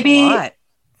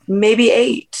 Maybe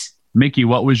 8. Mickey,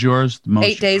 what was yours? The most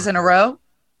 8 days in a row?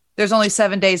 There's only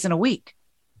 7 days in a week.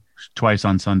 Twice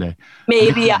on Sunday.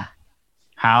 Maybe, yeah.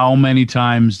 How many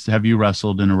times have you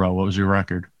wrestled in a row? What was your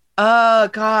record? Oh,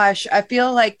 gosh. I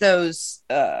feel like those...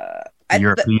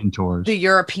 European tours. The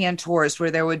European tours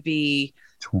where there would be...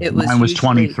 Mine was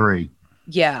 23.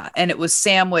 Yeah. And it was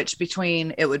sandwiched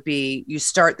between... It would be you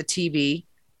start the TV,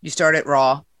 you start at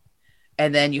Raw,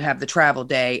 and then you have the travel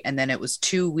day. And then it was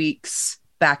 2 weeks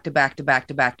back to back to back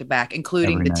to back to back,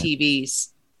 including Every the night. TVs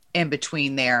in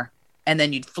between there. And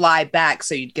then you'd fly back.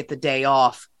 So you'd get the day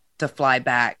off to fly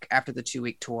back after the 2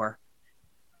 week tour.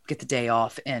 Get the day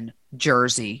off in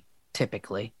Jersey,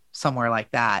 typically. Somewhere like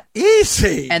that.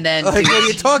 Easy. And then like, what are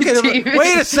you talking about?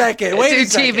 Wait a second. Wait a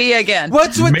second. TV again.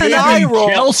 What's with the eye roll?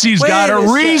 Chelsea's got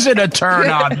a reason to turn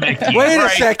on Mickey. Wait a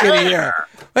second here.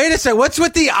 Wait a second. What's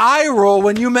with the eye roll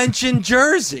when you mention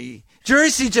Jersey?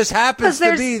 Jersey just happens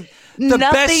to be the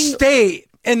best state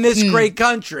in this great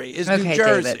country is New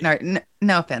Jersey. David,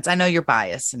 no offense. I know you're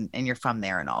biased and you're from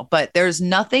there and all, but there's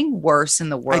nothing worse in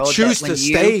the world. I choose to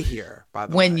stay here, by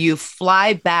the way. When you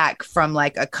fly back from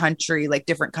like a country, like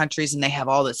different countries, and they have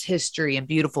all this history and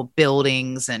beautiful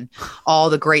buildings and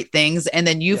all the great things. And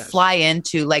then you fly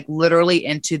into like literally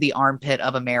into the armpit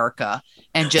of America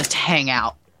and just hang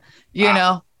out, you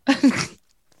know,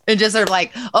 and just are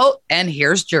like, oh, and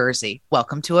here's Jersey.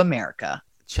 Welcome to America.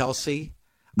 Chelsea.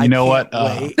 You know what?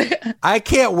 I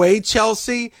can't wait,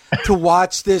 Chelsea, to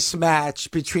watch this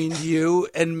match between you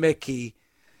and Mickey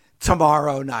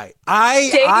tomorrow night.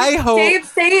 I hope. Dave,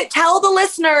 say it. Tell the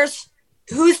listeners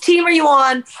whose team are you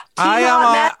on? Team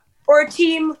Hot or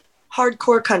Team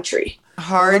Hardcore Country?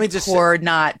 Hardcore,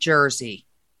 not Jersey.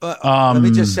 Let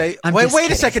me just say.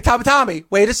 Wait a second, Tommy.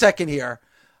 Wait a second here.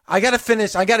 I got to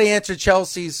finish. I got to answer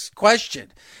Chelsea's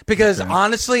question because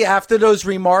honestly, after those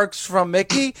remarks from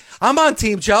Mickey, I'm on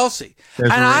Team Chelsea.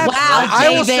 I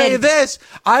will say this.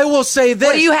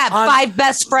 What do you have? 5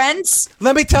 best friends?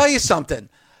 Let me tell you something.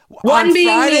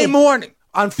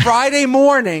 On Friday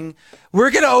morning,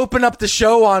 we're going to open up the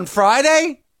show on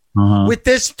Friday with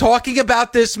this talking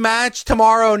about this match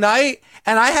tomorrow night.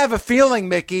 And I have a feeling,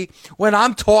 Mickey, when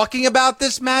I'm talking about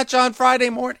this match on Friday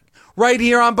morning, right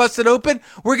here on Busted Open,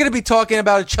 we're going to be talking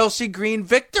about a Chelsea Green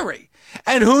victory.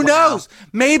 And who knows?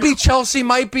 Maybe Chelsea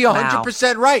might be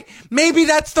 100% right. Maybe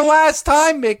that's the last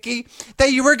time, Mickey,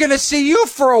 that you were going to see you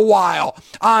for a while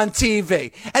on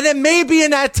TV. And then maybe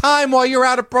in that time while you're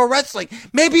out of pro wrestling,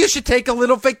 maybe you should take a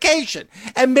little vacation.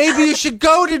 And maybe you should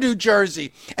go to New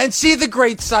Jersey and see the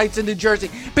great sights in New Jersey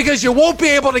because you won't be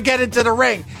able to get into the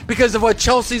ring because of what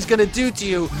Chelsea's going to do to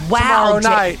you tomorrow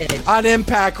night on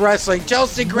Impact Wrestling.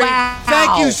 Chelsea Green,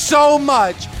 thank you so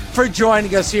much for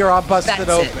joining us here on Busted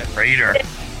Open. Raider.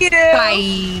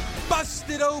 Bye.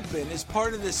 Busted Open is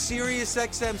part of the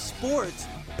SiriusXM Sports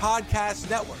Podcast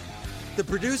Network. The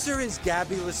producer is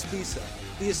Gabby Laspisa.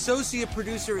 The associate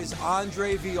producer is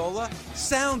Andre Viola.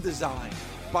 Sound design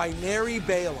by Neri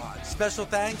Balon. Special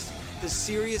thanks to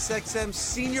SiriusXM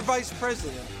Senior Vice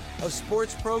President of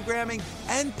Sports Programming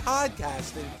and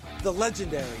Podcasting, the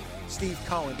legendary Steve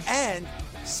Cohen, and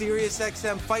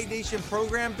SiriusXM Fight Nation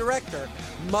Program Director,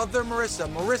 Mother Marissa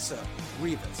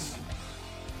Rivas.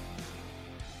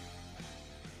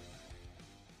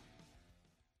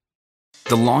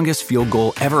 The longest field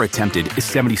goal ever attempted is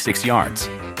 76 yards.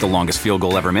 The longest field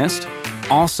goal ever missed?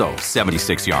 Also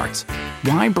 76 yards.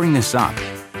 Why bring this up?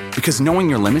 Because knowing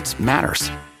your limits matters,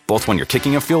 both when you're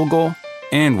kicking a field goal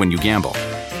and when you gamble.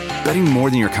 Betting more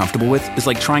than you're comfortable with is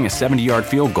like trying a 70-yard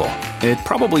field goal. It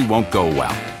probably won't go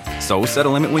well. So set a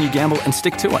limit when you gamble and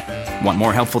stick to it. Want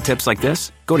more helpful tips like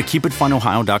this? Go to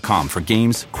keepitfunohio.com for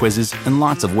games, quizzes, and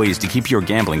lots of ways to keep your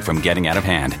gambling from getting out of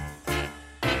hand.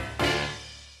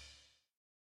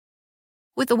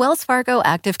 With the Wells Fargo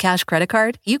Active Cash Credit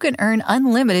Card, you can earn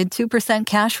unlimited 2%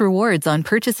 cash rewards on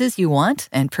purchases you want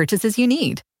and purchases you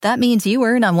need. That means you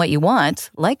earn on what you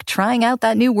want, like trying out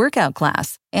that new workout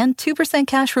class, and 2%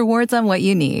 cash rewards on what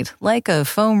you need, like a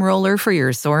foam roller for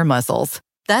your sore muscles.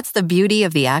 That's the beauty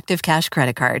of the Active Cash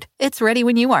Credit Card. It's ready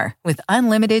when you are with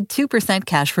unlimited 2%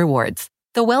 cash rewards.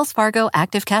 The Wells Fargo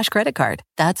Active Cash Credit Card.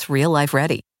 That's real life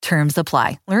ready. Terms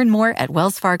apply. Learn more at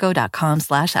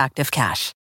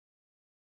wellsfargo.com/activecash.